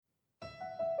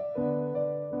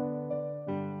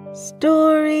Stories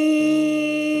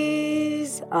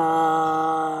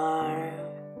are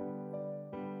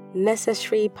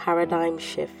necessary paradigm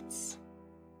shifts.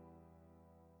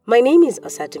 My name is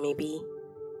Osadumebi,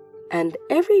 and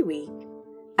every week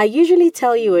I usually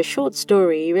tell you a short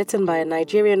story written by a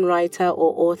Nigerian writer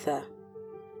or author.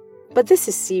 But this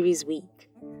is Series Week,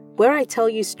 where I tell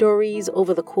you stories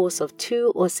over the course of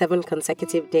 2 or 7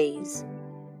 consecutive days.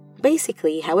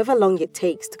 Basically, however long it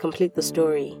takes to complete the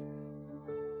story.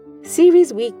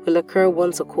 Series Week will occur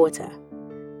once a quarter,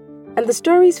 and the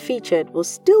stories featured will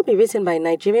still be written by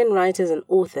Nigerian writers and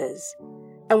authors,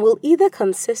 and will either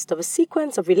consist of a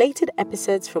sequence of related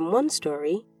episodes from one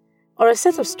story, or a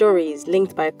set of stories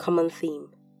linked by a common theme.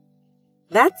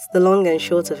 That's the long and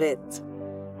short of it.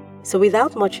 So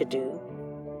without much ado,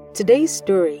 today's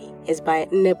story is by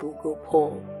Nebugo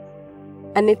Paul,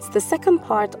 and it's the second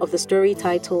part of the story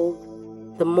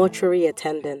titled The Mortuary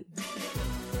Attendant.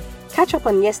 Catch up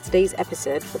on yesterday's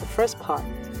episode for the first part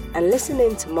and listen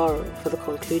in tomorrow for the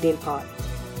concluding part.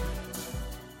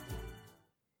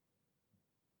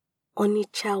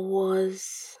 Onitsha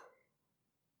was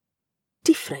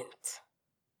different.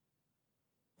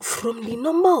 From the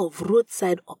number of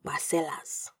roadside upper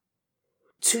sellers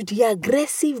to the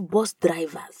aggressive bus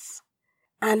drivers,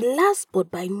 and last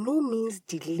but by no means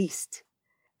the least,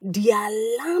 the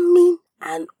alarming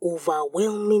and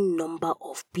overwhelming number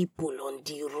of people on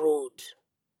the road.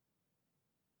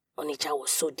 Onitsha was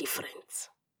so different.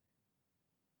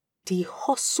 The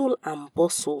hustle and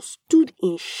bustle stood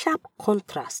in sharp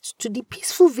contrast to the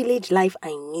peaceful village life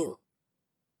I knew.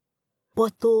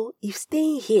 But though, if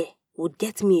staying here would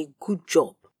get me a good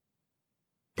job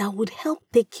that would help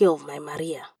take care of my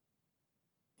Maria,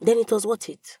 then it was worth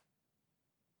it.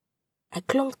 I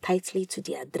clung tightly to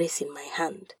the address in my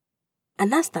hand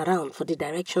and asked around for the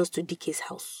directions to Dike's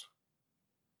house.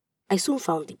 I soon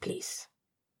found the place.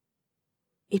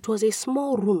 It was a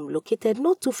small room located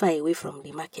not too far away from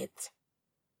the market.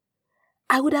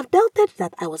 I would have doubted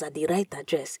that I was at the right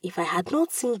address if I had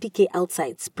not seen Dike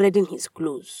outside spreading his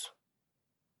clothes.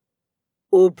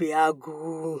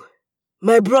 "Obiagu,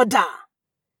 my brother!"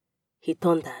 he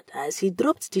thundered as he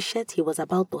dropped the shirt he was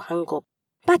about to hang up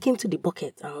back into the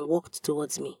bucket and walked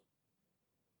towards me.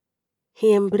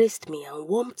 He embraced me and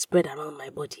warmth spread around my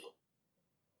body.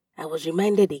 I was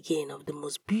reminded again of the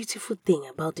most beautiful thing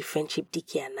about the friendship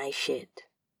Dike and I shared.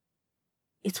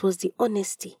 It was the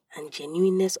honesty and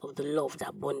genuineness of the love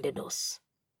that bonded us.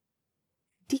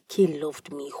 Dike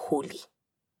loved me wholly,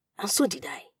 and so did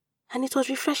I, and it was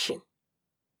refreshing.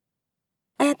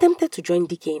 I attempted to join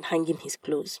Dike in hanging his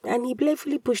clothes, and he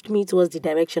playfully pushed me towards the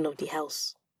direction of the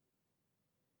house.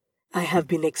 "I have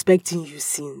been expecting you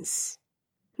since.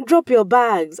 Drop your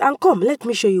bags and come, let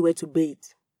me show you where to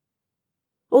bathe."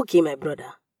 "Okay, my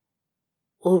brother."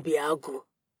 Obiagu.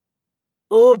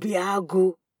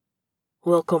 Obiagu.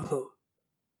 Welcome home.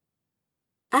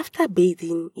 After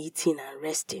bathing, eating, and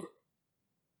resting,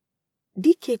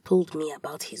 Dike told me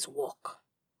about his work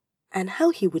and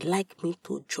how he would like me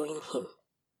to join him.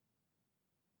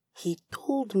 He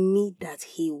told me that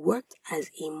he worked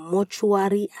as a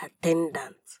mortuary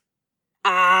attendant.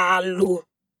 Alo!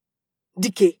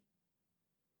 Dike!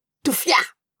 Tufia!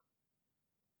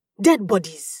 Dead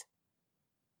bodies!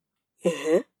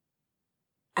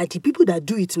 Are the people that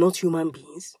do it not human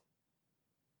beings?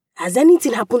 Has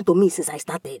anything happened to me since I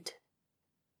started?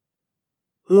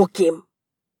 Nwokem,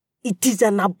 it is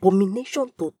an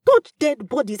abomination to touch dead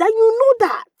bodies, and you know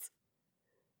that.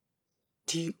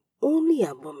 The only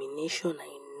abomination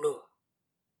I know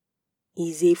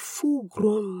is a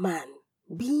full-grown man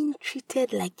being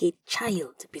treated like a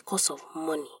child because of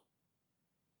money.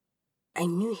 I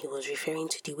knew he was referring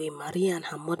to the way Maria and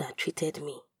her mother treated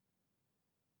me.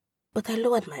 But I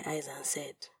lowered my eyes and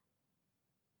said,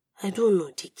 "I don't know,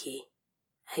 Dike.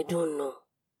 I don't know.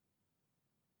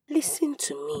 Listen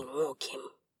to me,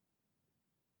 Nwokem.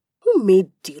 Who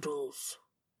made the rules?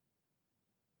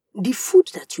 The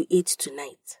food that you ate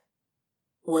tonight,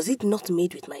 was it not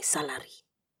made with my salary?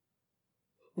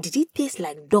 Did it taste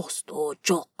like dust or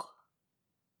chalk?"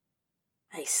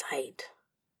 I sighed.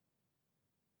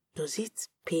 "Does it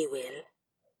pay well?"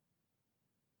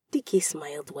 Dike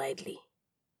smiled widely.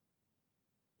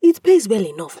 "It pays well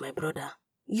enough, my brother.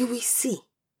 You will see."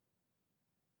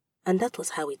 And that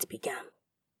was how it began.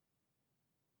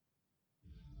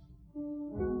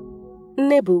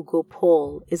 Nebugo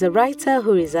Paul is a writer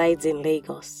who resides in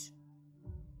Lagos.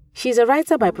 She's a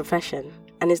writer by profession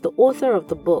and is the author of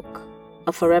the book,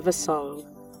 A Forever Song.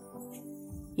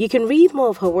 You can read more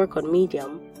of her work on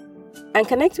Medium and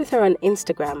connect with her on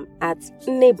Instagram at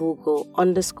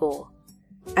Nebugo_,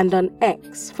 and on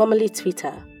X, formerly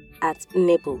Twitter, at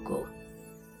Nebugo.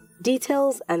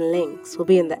 Details and links will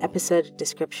be in the episode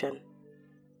description.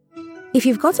 If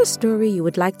you've got a story you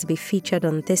would like to be featured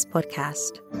on this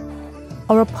podcast,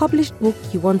 or a published book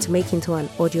you want to make into an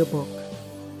audiobook,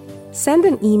 send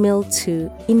an email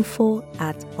to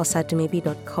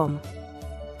info@osadumebi.com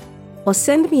or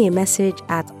send me a message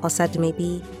at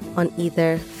Osadumebi on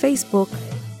either Facebook,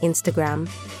 Instagram,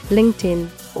 LinkedIn,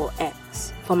 or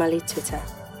X, formerly Twitter.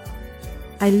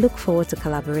 I look forward to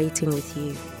collaborating with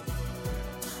you.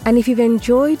 And if you've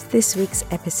enjoyed this week's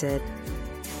episode,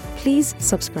 please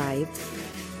subscribe,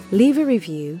 leave a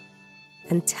review,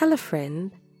 and tell a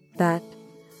friend that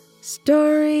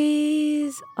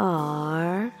stories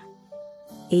are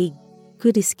a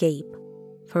good escape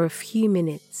for a few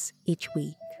minutes each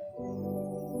week.